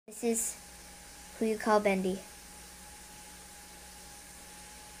This is who you call Bendy.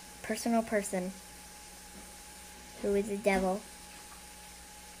 Personal person who is a devil.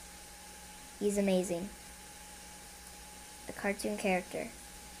 He's amazing. A cartoon character.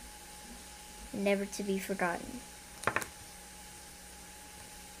 Never to be forgotten.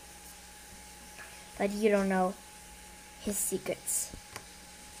 But you don't know his secrets.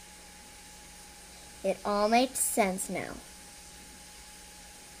 It all makes sense now.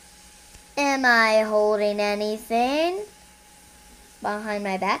 Am I holding anything behind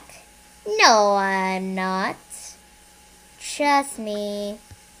my back? No, I'm not. Trust me,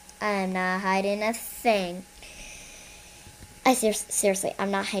 I'm not hiding a thing. Seriously,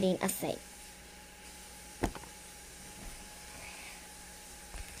 I'm not hiding a thing.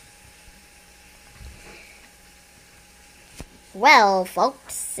 Well,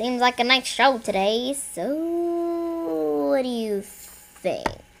 folks, seems like a nice show today, so what do you think?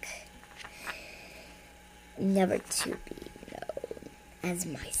 Never to be known as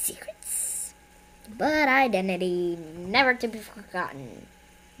my secrets, but identity never to be forgotten,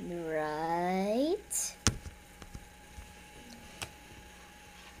 right?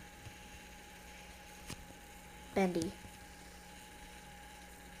 Bendy.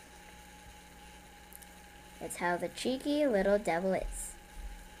 That's how the cheeky little devil is.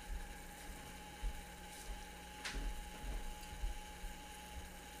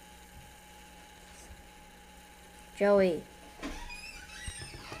 Joey.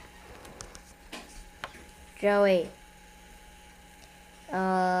 Joey.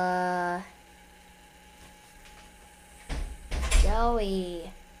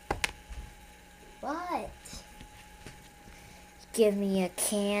 Joey. What? Give me a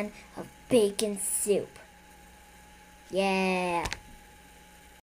can of bacon soup. Yeah.